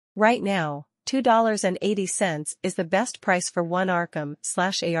Right now, $2.80 is the best price for one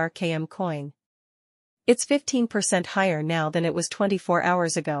Arkm/Arkm coin. It's 15% higher now than it was 24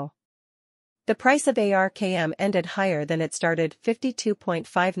 hours ago. The price of Arkm ended higher than it started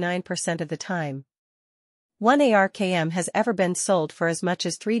 52.59% of the time. One Arkm has ever been sold for as much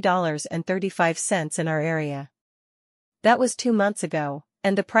as $3.35 in our area. That was 2 months ago,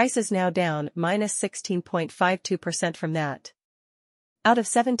 and the price is now down -16.52% from that. Out of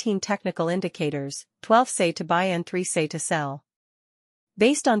 17 technical indicators, 12 say to buy and 3 say to sell.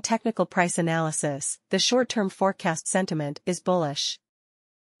 Based on technical price analysis, the short-term forecast sentiment is bullish.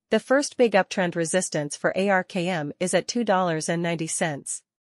 The first big uptrend resistance for Arkm is at $2.90.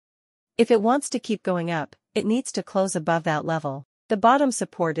 If it wants to keep going up, it needs to close above that level. The bottom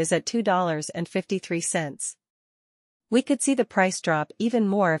support is at $2.53. We could see the price drop even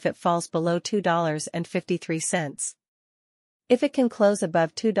more if it falls below $2.53. If it can close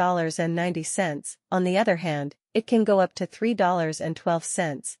above $2.90, on the other hand, it can go up to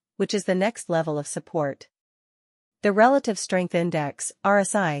 $3.12, which is the next level of support. The Relative Strength Index,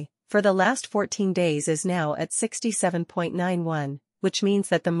 RSI, for the last 14 days is now at 67.91, which means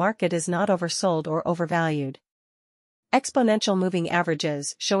that the market is not oversold or overvalued. Exponential moving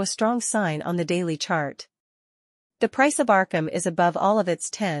averages show a strong sign on the daily chart. The price of Arkm is above all of its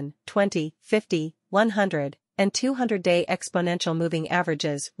 10, 20, 50, 100, and 200-day exponential moving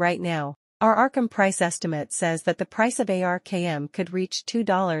averages right now. Our Arkm price estimate says that the price of Arkm could reach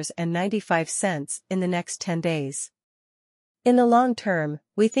 $2.95 in the next 10 days. In the long term,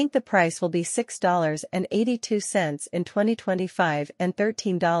 we think the price will be $6.82 in 2025 and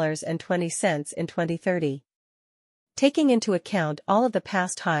 $13.20 in 2030. Taking into account all of the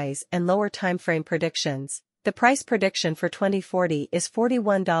past highs and lower timeframe predictions, the price prediction for 2040 is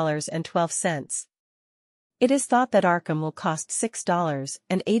 $41.12. It is thought that Arkm will cost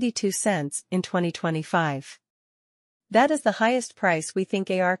 $6.82 in 2025. That is the highest price we think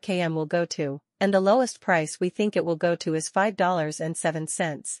Arkm will go to, and the lowest price we think it will go to is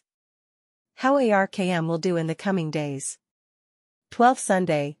 $5.07. How Arkm will do in the coming days. 12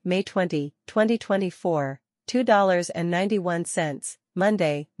 Sunday, May 20, 2024, $2.91,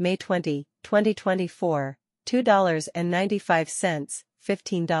 Monday, May 20, 2024, $2.95,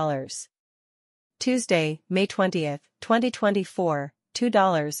 $15. Tuesday, May 20, 2024,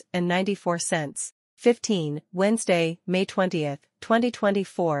 $2.94, 15. Wednesday, May 20,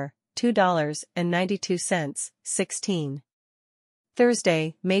 2024, $2.92, 16.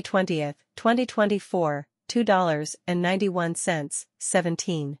 Thursday, May 20, 2024, $2.91,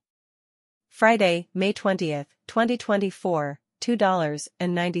 17. Friday, May 20, 2024,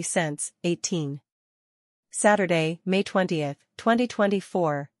 $2.90, 18. Saturday, May 20,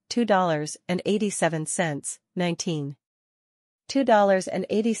 2024, $2.87, 19.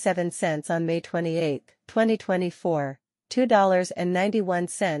 $2.87 on May 28, 2024,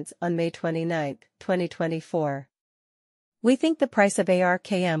 $2.91 on May 29, 2024. We think the price of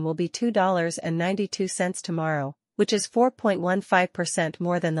Arkm will be $2.92 tomorrow, which is 4.15%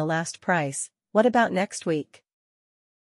 more than the last price. What about next week?